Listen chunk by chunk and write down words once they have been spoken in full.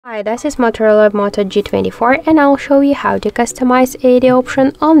Hi, this is Motorola Moto G24 and I'll show you how to customize AOD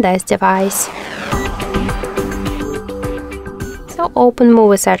option on this device. So open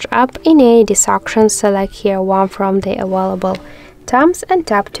Muviz Edge app. In AOD section, select here one from the available themes and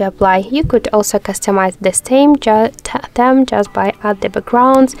tap to apply. You could also customize this theme just by add the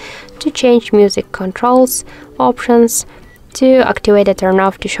backgrounds, to change music controls options, to activate a turn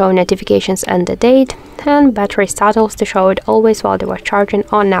off to show notifications and the date, and battery status to show it always while they were charging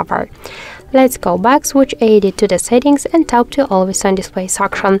or never. Let's go back, switch AOD to the settings and tap to always on display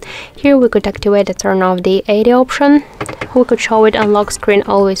section. Here we could activate and turn off the AOD option. We could show it on lock screen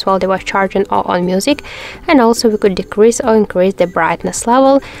always while they were charging or on music, and also we could decrease or increase the brightness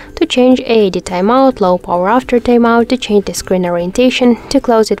level, to change AOD timeout, low power after timeout, to change the screen orientation, to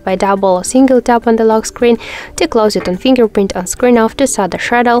close it by double or single tap on the lock screen, to close it on fingerprint on screen off, to set the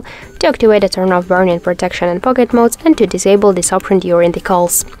shadow, to activate and turn off burn-in protection and pocket modes, and to disable this option during the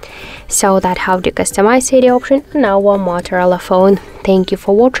calls. So that's how to customize AOD option on our Motorola phone. Thank you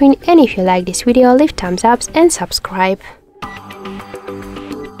for watching, and if you like this video, leave thumbs up and subscribe.